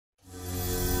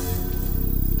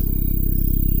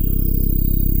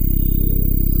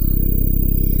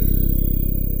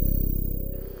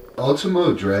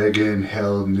Ultimo Dragon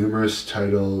held numerous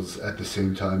titles at the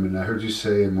same time, and I heard you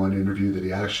say in one interview that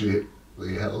he actually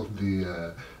held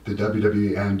the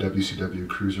WWE and WCW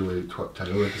Cruiserweight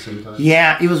title at the same time.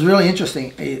 Yeah, it was really interesting.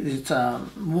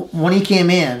 When he came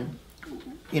in,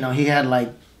 you know, he had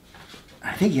like,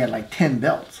 I think he had like 10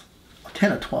 belts,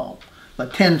 10 or 12,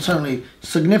 but 10 certainly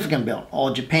significant belts.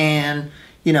 All Japan,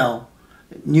 you know,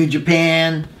 New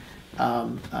Japan,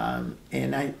 and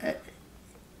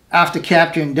after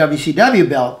capturing WCW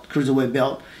belt, Cruiserweight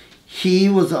belt, he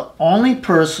was the only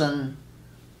person,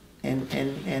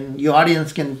 and your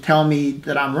audience can tell me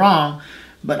that I'm wrong,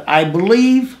 but I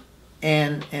believe,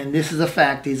 and this is a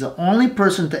fact, he's the only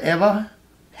person to ever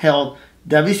held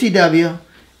WCW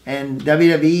and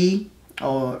WWE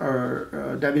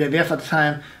or WWF at the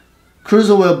time,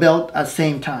 Cruiserweight belt at the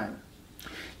same time.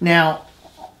 Now,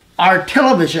 our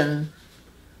television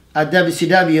at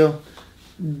WCW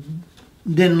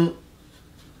didn't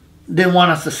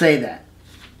want us to say that.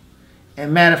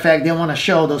 And matter of fact, they want to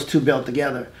show those two belts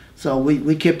together. So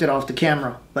we kept it off the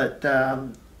camera. But,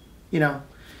 you know,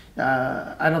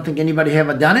 I don't think anybody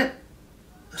ever done it.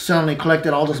 Certainly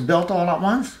collected all those belts all at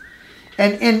once.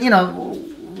 And you know,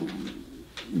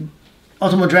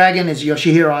 Ultimo Dragon is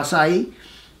Yoshihiro Asai.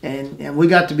 And we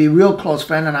got to be real close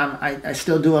friends, and I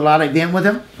still do a lot of event with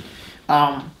him.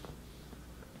 And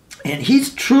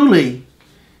he's truly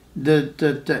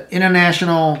the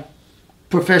international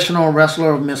professional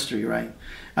wrestler of mystery, right?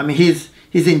 I mean, he's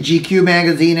in GQ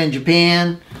magazine in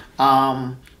Japan.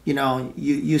 You know,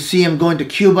 you see him going to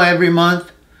Cuba every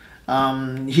month.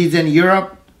 He's in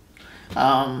Europe.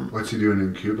 What's he doing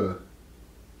in Cuba?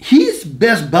 His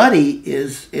best buddy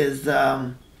is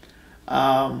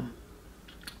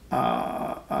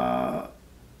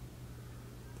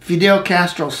Fidel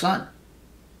Castro's son.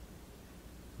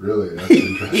 Really? That's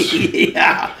interesting.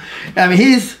 Yeah. I mean,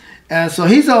 he's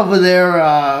over there.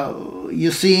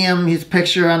 You see him, his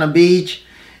picture on the beach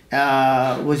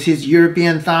with his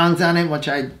European thongs on him, which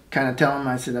I kind of tell him,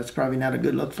 I said, that's probably not a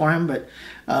good look for him, but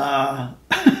or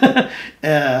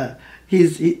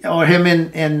him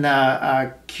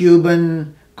in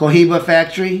Cuban Cohiba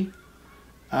factory.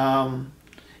 And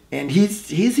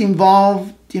he's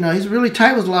involved, you know, he's really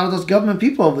tight with a lot of those government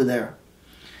people over there.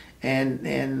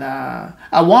 And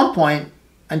at one point,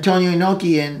 Antonio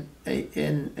Inoki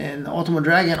and Ultimo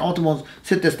Dragon, Ultimo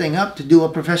set this thing up to do a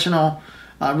professional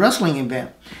wrestling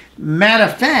event. Matter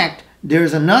of fact,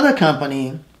 there's another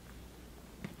company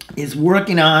is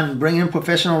working on bringing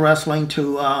professional wrestling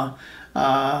to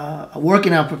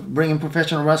bringing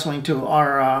professional wrestling to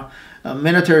our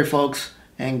military folks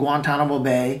in Guantanamo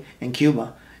Bay in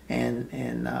Cuba.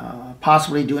 And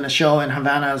possibly doing a show in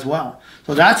Havana as well.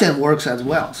 So that's in works as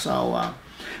well. So,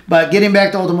 but getting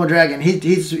back to Ultimo Dragon,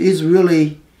 he's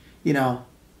really, you know,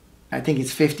 I think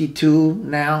he's 52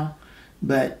 now,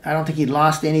 but I don't think he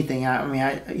lost anything. I mean,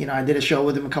 I did a show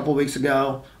with him a couple weeks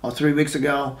ago or 3 weeks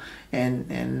ago, and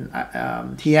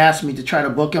he asked me to try to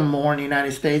book him more in the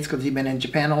United States because he'd been in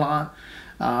Japan a lot.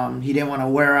 He didn't want to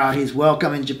wear out his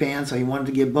welcome in Japan, so he wanted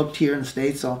to get booked here in the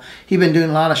States. So he's been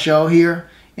doing a lot of show here.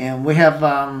 And we have,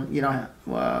 you know,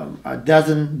 a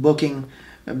dozen booking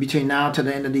between now to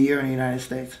the end of the year in the United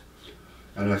States.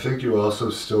 And I think you also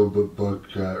still book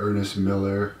Ernest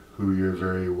Miller, who you're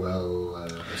very well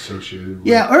associated with.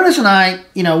 Yeah, Ernest and I,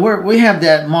 you know, we have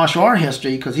that martial art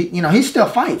history because he still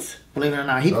fights. Believe it or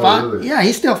not, he fought. Really? Yeah,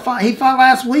 he still fought. He fought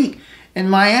last week in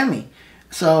Miami.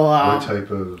 So what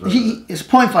type of? It's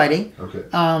point fighting. Okay.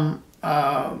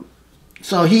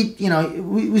 So he, you know,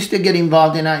 we still get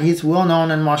involved in that. He's well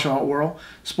known in martial art world,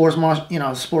 sports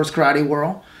karate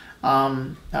world. I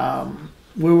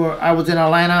was in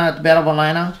Atlanta at the Battle of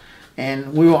Atlanta,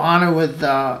 and we were honored with,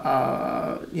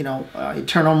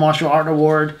 Eternal Martial Art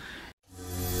Award